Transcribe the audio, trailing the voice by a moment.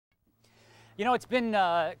You know, it's been,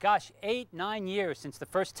 gosh, 8, 9 years since the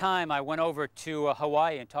first time I went over to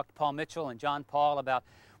Hawaii and talked to Paul Mitchell and John Paul about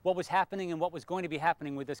what was happening and what was going to be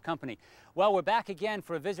happening with this company. Well, we're back again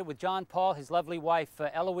for a visit with John Paul, his lovely wife,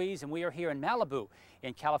 Eloise, and we are here in Malibu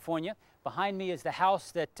in California. Behind me is the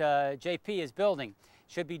house that JP is building.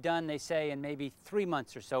 Should be done, they say, in maybe 3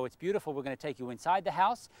 months or so. It's beautiful. We're going to take you inside the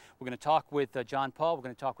house. We're going to talk with John Paul. We're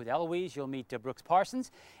going to talk with Eloise. You'll meet Brooks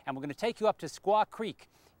Parsons. And we're going to take you up to Squaw Creek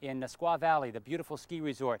in Squaw Valley, the beautiful ski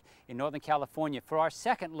resort in Northern California, for our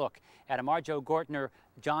second look at a Marjo Gortner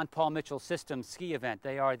John Paul Mitchell Systems ski event.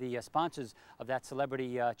 They are the sponsors of that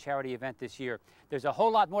celebrity charity event this year. There's a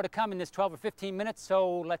whole lot more to come in this 12 or 15 minutes,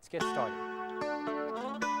 so let's get started.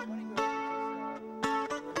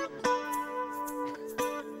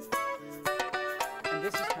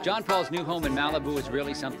 John Paul's new home in Malibu is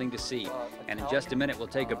really something to see. And in just a minute, we'll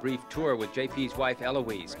take a brief tour with JP's wife,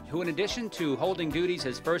 Eloise, who in addition to holding duties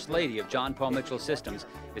as First Lady of John Paul Mitchell Systems,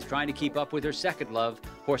 is trying to keep up with her second love,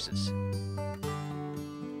 horses. So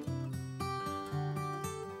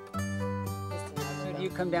do you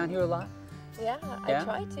come down here a lot? Yeah, I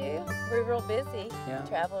try to. We're real busy. Yeah.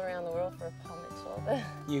 Travel around the world for Paul Mitchell.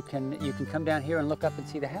 You can come down here and look up and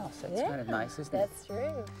see the house. That's kind of nice, isn't it? That's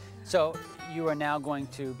true. So you are now going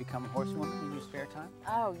to become a horsewoman in your spare time?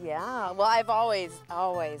 Oh yeah. Well, I've always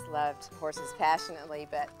loved horses passionately,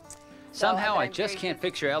 but somehow I just can't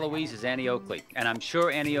picture Eloise as Annie Oakley, and I'm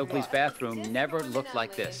sure Annie Oakley's bathroom never looked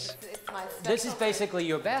like this. This is basically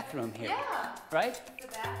your bathroom here, right? It's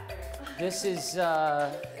the bathroom. This is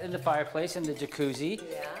in the fireplace and the jacuzzi,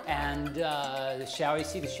 and the shower. You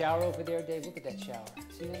see the shower over there, Dave? Look at that shower.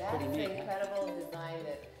 See, that's pretty neat. That's an incredible design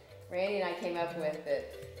that Randy and I came up with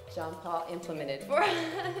that John Paul implemented for us.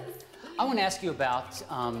 I want to ask you about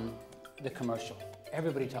the commercial.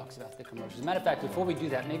 Everybody talks about the commercial. As a matter of fact, before we do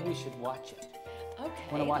that, maybe we should watch it. Okay.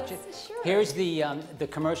 Want to watch it? Sure. Here's the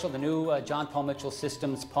commercial, the new John Paul Mitchell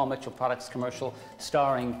Systems, Paul Mitchell Products commercial,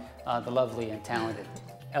 starring the lovely and talented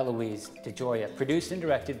Paul DeJoria, produced and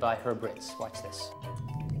directed by Herb Ritz. Watch this.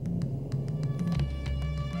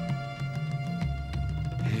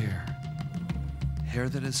 Hair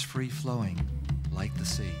that is free-flowing, like the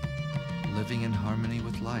sea, living in harmony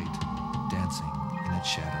with light, dancing in its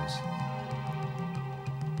shadows.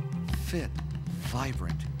 Fit,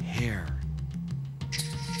 vibrant hair,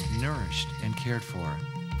 nourished and cared for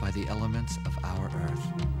by the elements of our earth.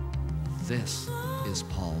 This is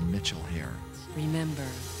Paul Mitchell hair. Remember,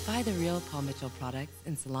 buy the real Paul Mitchell products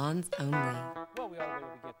in salons only. Well, we ought to be able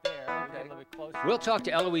to get there. Get a little bit closer. We'll talk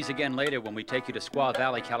to Eloise again later when we take you to Squaw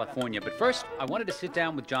Valley, California. But first, I wanted to sit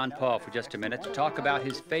down with John Paul for just a minute to talk about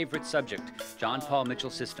his favorite subject, John Paul Mitchell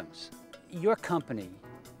Systems. Your company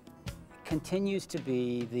continues to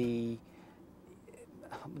be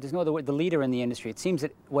there's no other word, the leader in the industry. It seems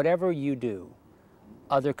that whatever you do,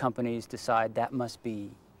 other companies decide that must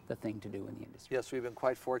be the thing to do in the industry. Yes, we've been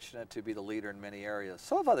quite fortunate to be the leader in many areas.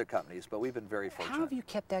 So have other companies, but we've been very fortunate. How have you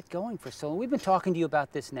kept that going for so long? We've been talking to you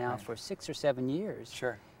about this now for 6 or 7 years.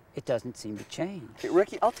 Sure. It doesn't seem to change. Okay,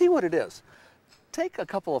 Ricky, I'll tell you what it is. Take a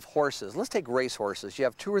couple of horses. Let's take race horses. You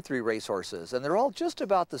have 2 or 3 race horses, and they're all just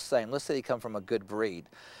about the same. Let's say they come from a good breed.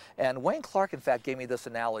 And Wayne Clark, in fact, gave me this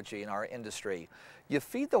analogy in our industry. You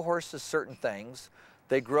feed the horses certain things,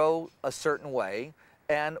 they grow a certain way,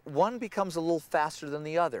 and one becomes a little faster than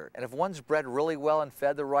the other. And if one's bred really well and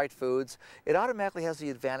fed the right foods, it automatically has the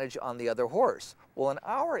advantage on the other horse. Well, in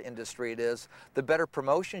our industry, it is the better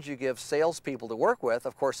promotions you give salespeople to work with.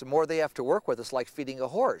 Of course, the more they have to work with, it's like feeding a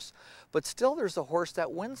horse. But still, there's the horse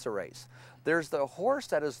that wins the race. There's the horse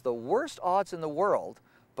that is the worst odds in the world,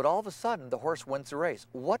 but all of a sudden, the horse wins the race.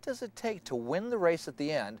 What does it take to win the race at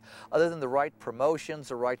the end, other than the right promotions,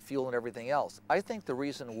 the right fuel, and everything else? I think the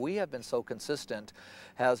reason we have been so consistent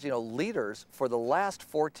as, leaders for the last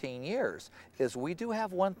 14 years is we do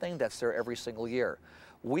have one thing that's there every single year.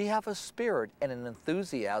 We have a spirit and an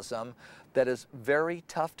enthusiasm that is very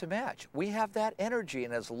tough to match. We have that energy,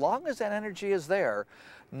 and as long as that energy is there,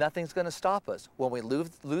 nothing's going to stop us. When we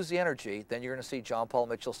lose the energy, then you're going to see John Paul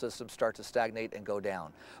Mitchell Systems start to stagnate and go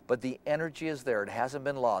down. But the energy is there. It hasn't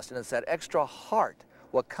been lost, and it's that extra heart,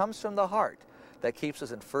 what comes from the heart, that keeps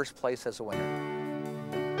us in first place as a winner.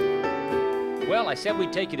 Well, I said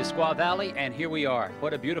we'd take you to Squaw Valley, and here we are.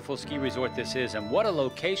 What a beautiful ski resort this is, and what a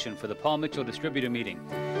location for the Paul Mitchell Distributor meeting.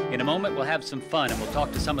 In a moment, we'll have some fun, and we'll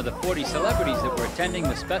talk to some of the 40 celebrities that were attending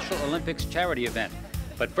the Special Olympics charity event.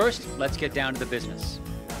 But first, let's get down to the business.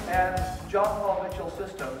 And John Paul Mitchell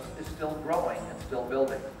Systems is still growing and still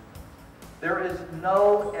building. There is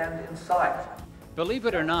no end in sight. Believe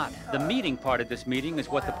it or not, the meeting part of this meeting is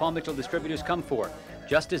what the Paul Mitchell distributors come for,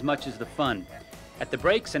 just as much as the fun. At the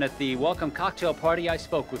breaks and at the welcome cocktail party, I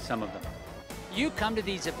spoke with some of them. You come to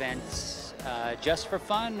these events just for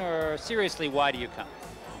fun, or seriously, why do you come?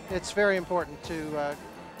 It's very important to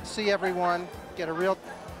see everyone, get a real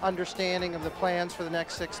understanding of the plans for the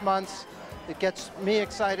next 6 months. It gets me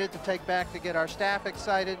excited to take back, to get our staff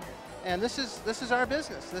excited. And this is our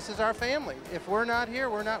business. This is our family. If we're not here,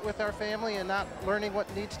 we're not with our family and not learning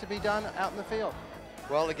what needs to be done out in the field.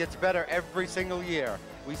 Well, it gets better every single year.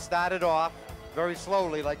 We started off very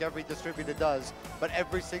slowly, like every distributor does, but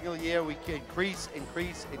every single year we can increase,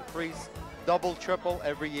 double, triple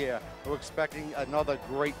every year. We're expecting another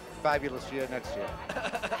great, fabulous year next year.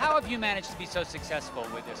 How have you managed to be so successful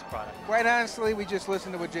with this product? Quite honestly, we just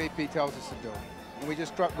listen to what JP tells us to do. And we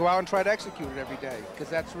just go out and try to execute it every day, because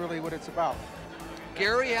that's really what it's about.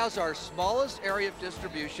 Gary has our smallest area of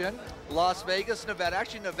distribution, Las Vegas, Nevada.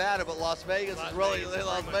 Actually Nevada, but Las Vegas is really,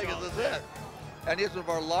 Las Vegas is it. And he's one of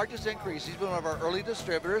our largest increases. He's been one of our early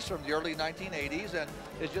distributors from the early 1980s, and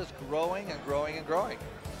is just growing and growing and growing.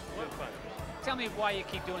 Tell me why you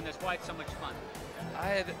keep doing this, why it's so much fun. I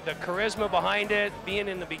had the charisma behind it, being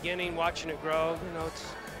in the beginning, watching it grow. You know,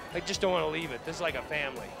 I just don't want to leave it. This is like a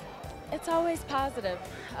family. It's always positive,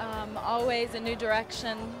 always a new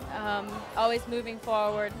direction, always moving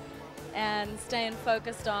forward, and staying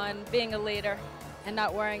focused on being a leader and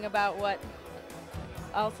not worrying about what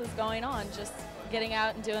else is going on. Just getting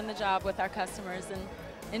out and doing the job with our customers and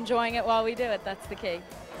enjoying it while we do it. That's the key.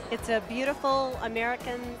 It's a beautiful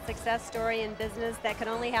American success story in business that can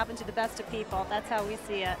only happen to the best of people. That's how we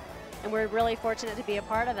see it, and we're really fortunate to be a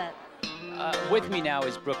part of it. With me now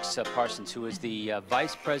is Brooks Parsons, who is the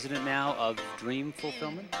Vice President now of Dream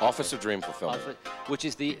Fulfillment? Office of Dream Fulfillment. Which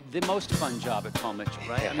is the most fun job at Paul Mitchell,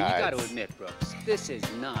 right? I mean, you got to admit, Brooks, this is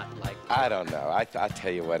not like... I don't know. I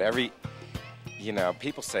tell you what, you know,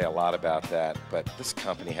 people say a lot about that, but this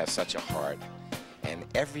company has such a heart, and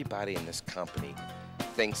everybody in this company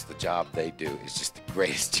thinks the job they do is just the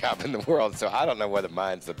greatest job in the world. So I don't know whether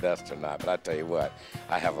mine's the best or not, but I tell you what,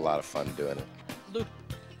 I have a lot of fun doing it. Luke,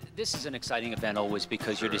 this is an exciting event always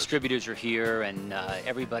because your distributors are here and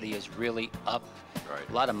everybody is really up. Right.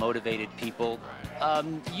 A lot of motivated people.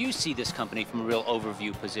 You see this company from a real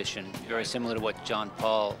overview position, very similar to what John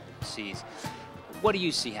Paul sees. What do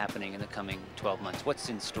you see happening in the coming 12 months? What's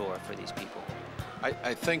in store for these people?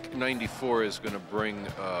 I think '94 is going to bring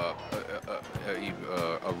a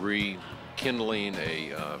rekindling,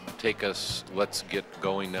 take us, let's get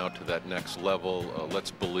going now to that next level.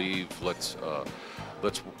 Let's believe, let's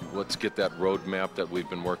get that roadmap that we've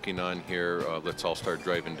been working on here. Let's all start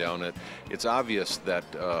driving down it. It's obvious that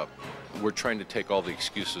we're trying to take all the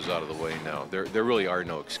excuses out of the way now. There really are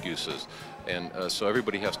no excuses. And so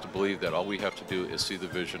everybody has to believe that all we have to do is see the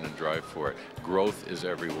vision and drive for it. Growth is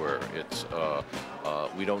everywhere. It's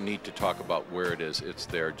we don't need to talk about where it is. It's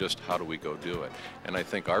there. Just how do we go do it? And I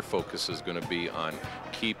think our focus is going to be on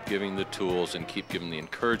keep giving the tools and keep giving the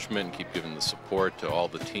encouragement and keep giving the support to all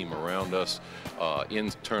the team around us,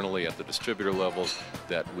 internally at the distributor levels,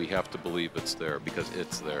 that we have to believe it's there, because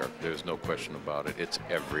it's there. There's no question about it. It's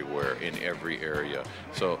everywhere in every area.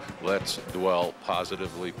 So let's dwell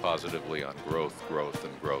positively on growth, growth,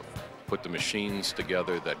 and growth. Put the machines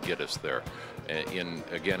together that get us there.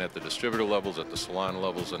 Again, at the distributor levels, at the salon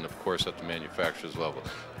levels, and of course at the manufacturer's level.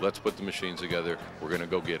 Let's put the machines together. We're going to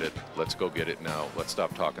go get it. Let's go get it now. Let's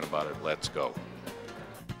stop talking about it. Let's go.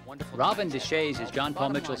 Wonderful. Robin Deshays is John Paul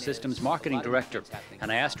Mitchell Systems Marketing Director,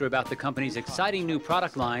 and I asked her about the company's exciting new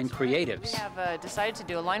product line, Creatives. We have decided to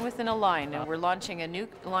do a line within a line, and we're launching a new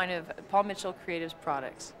line of Paul Mitchell Creatives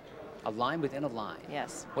products. A line within a line?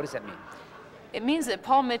 Yes. What does that mean? It means that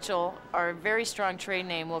Paul Mitchell, our very strong trade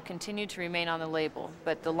name, will continue to remain on the label,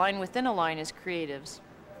 but the line within a line is Creatives.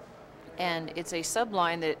 And it's a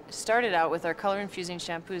sub-line that started out with our color-infusing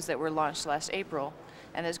shampoos that were launched last April,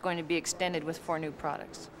 and is going to be extended with 4 new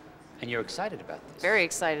products. And you're excited about this? Very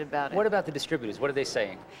excited about it. What about the distributors? What are they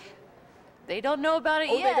saying? They don't know about it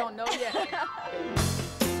yet. Oh, they don't know yet.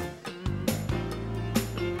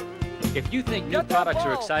 If you think new products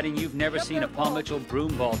are exciting, you've never seen a Paul Mitchell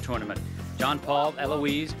broom ball tournament. John Paul,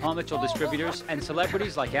 Eloise, Paul Mitchell distributors, and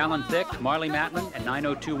celebrities like Alan Thicke, Marley Matlin, and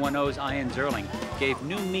 90210's Ian Zerling gave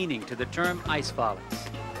new meaning to the term ice volleys.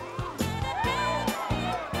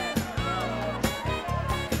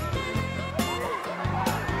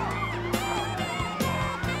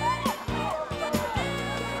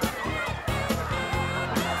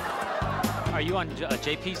 Are you on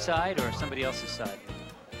JP's side or somebody else's side?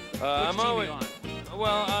 I'm always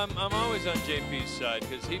on JP's side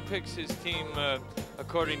because he picks his team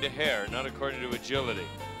according to hair, not according to agility.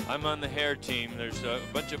 I'm on the hair team. There's a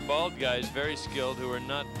bunch of bald guys, very skilled, who are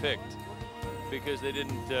not picked. because they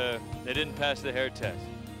didn't pass the hair test.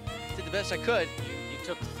 Did the best I could. You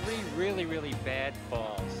took 3 really, really bad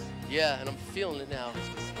falls. Yeah, and I'm feeling it now.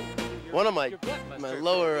 One on my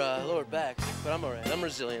lower back, but I'm all right. I'm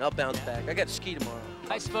resilient. I'll bounce back. I got to ski tomorrow.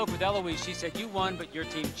 I spoke with Eloise. She said you won, but your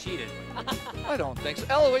team cheated. I don't think so.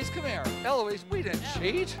 Eloise, come here. Eloise, we didn't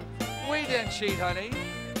cheat. We didn't cheat, honey.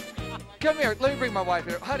 Come here. Let me bring my wife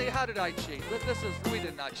here. Honey, how did I cheat? We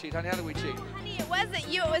did not cheat, honey. How did we cheat? Honey, it wasn't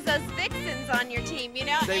you. It was those vixens on your team, you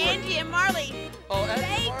know? They Angie and Marley. Oh, Angie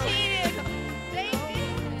They and Marley. cheated. They did.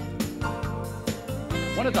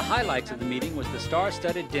 One of the highlights of the meeting was the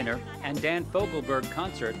star-studded dinner and Dan Fogelberg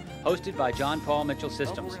concert hosted by John Paul Mitchell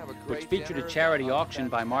Systems, which featured a charity auction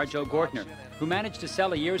by Marjo Gortner, who managed to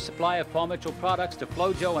sell a year's supply of Paul Mitchell products to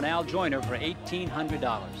Flo Jo and Al Joyner for $1,800.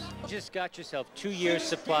 You just got yourself 2 years'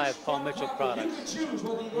 supply of Paul Mitchell products.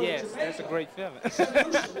 Yes, that's a great feeling.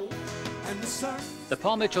 The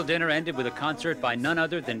Paul Mitchell dinner ended with a concert by none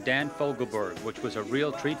other than Dan Fogelberg, which was a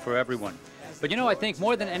real treat for everyone. But you know, I think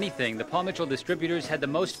more than anything, the Paul Mitchell distributors had the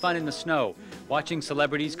most fun in the snow, watching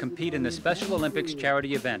celebrities compete in the Special Olympics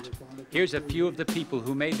charity event. Here's a few of the people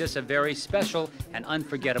who made this a very special and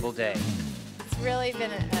unforgettable day. It's really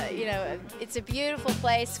been, it's a beautiful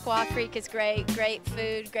place. Squaw Creek is great, great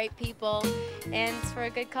food, great people, and it's for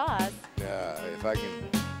a good cause. If I can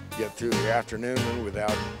get through the afternoon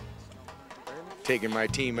without taking my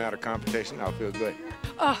team out of competition, I'll feel good.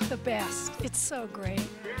 Oh, the best. It's so great.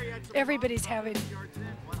 Everybody's having a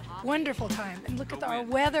wonderful time. And look at our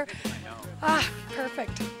weather. Ah,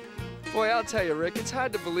 perfect. Boy, I'll tell you, Rick, it's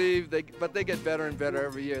hard to believe, but they get better and better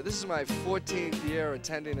every year. This is my 14th year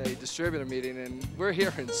attending a distributor meeting, and we're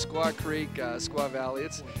here in Squaw Creek, Squaw Valley.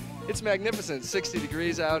 It's magnificent, 60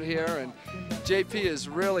 degrees out here, and JP is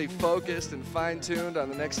really focused and fine-tuned on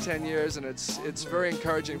the next 10 years, and it's very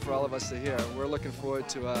encouraging for all of us to hear. We're looking forward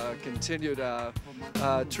to a continued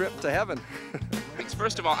trip to heaven.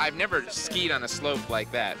 First of all, I've never skied on a slope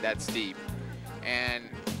like that steep, and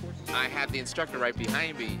I had the instructor right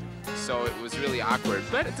behind me, so it was really awkward.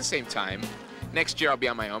 But at the same time, next year I'll be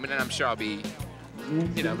on my own, and I'm sure I'll be,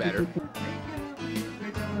 better.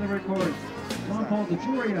 Paul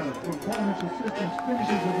DeJoria from Paul Mitchell Systems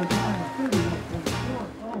finishes with a time of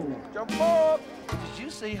 31.40. Jump up! Did you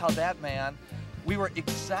see how that man, we were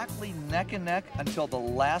exactly neck and neck until the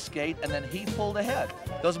last gate, and then he pulled ahead.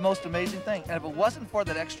 That was the most amazing thing. And if it wasn't for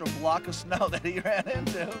that extra block of snow that he ran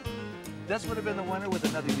into, this would have been the winner with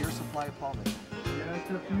another year's supply of Paul Mitchell.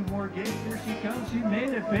 Just a few more gates. Here she comes. She made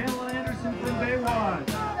it. Pamela Anderson from Baywatch.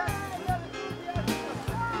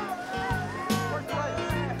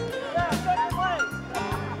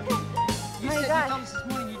 This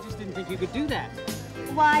morning, you just didn't think you could do that.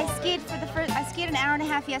 Well, I skied an hour and a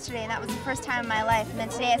half yesterday, and that was the first time in my life. And then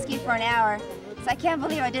today I skied for an hour. So I can't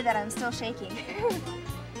believe I did that. I'm still shaking.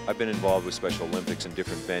 I've been involved with Special Olympics in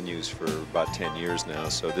different venues for about 10 years now,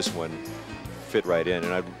 so this one fit right in.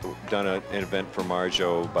 And I've done an event for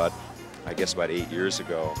Marjo about 8 years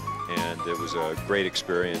ago, and it was a great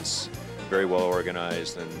experience, very well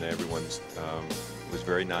organized, and everyone was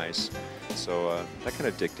very nice. So that kind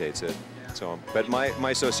of dictates it. So, but my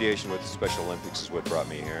association with the Special Olympics is what brought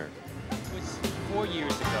me here. It was 4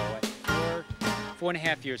 years ago,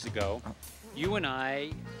 4.5 years ago, you and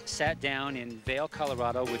I sat down in Vail,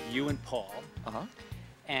 Colorado with you and Paul,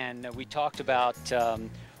 and we talked about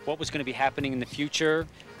what was going to be happening in the future,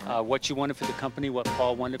 what you wanted for the company, what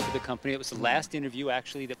Paul wanted for the company. It was the last interview,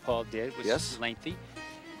 actually, that Paul did. It was lengthy.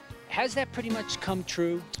 Has that pretty much come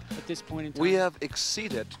true at this point in time? We have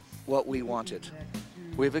exceeded what we wanted.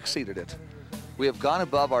 We've exceeded it. We have gone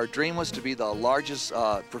above. Our dream was to be the largest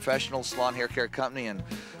professional salon hair care company and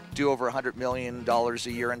do over $100 million a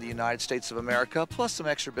year in the United States of America, plus some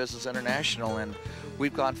extra business international. And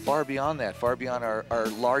we've gone far beyond that, far beyond our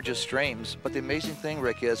largest dreams. But the amazing thing,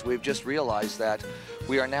 Rick, is we've just realized that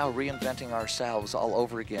we are now reinventing ourselves all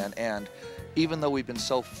over again. And even though we've been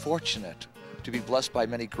so fortunate to be blessed by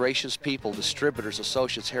many gracious people, distributors,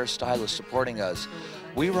 associates, hairstylists supporting us,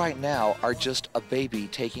 we right now are just a baby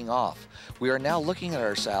taking off. We are now looking at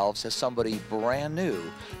ourselves as somebody brand new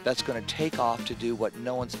that's going to take off to do what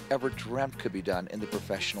no one's ever dreamt could be done in the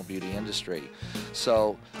professional beauty industry.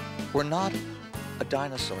 So we're not a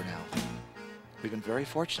dinosaur now. We've been very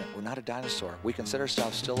fortunate. We're not a dinosaur. We consider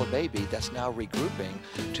ourselves still a baby that's now regrouping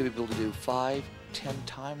to be able to do 5, 10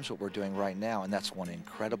 times what we're doing right now, and that's one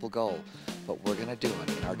incredible goal. But we're going to do it,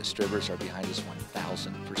 and our distributors are behind us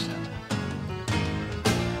 1,000%.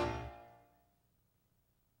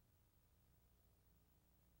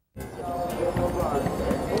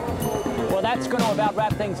 Well, that's going to about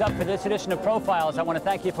wrap things up for this edition of Profiles. I want to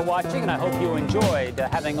thank you for watching, and I hope you enjoyed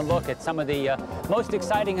having a look at some of the most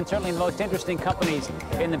exciting and certainly the most interesting companies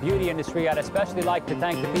in the beauty industry. I'd especially like to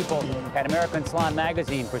thank the people at American Salon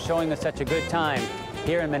Magazine for showing us such a good time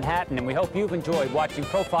here in Manhattan, and we hope you've enjoyed watching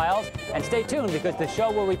Profiles. And stay tuned, because the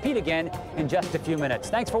show will repeat again in just a few minutes.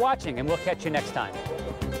 Thanks for watching, and we'll catch you next time.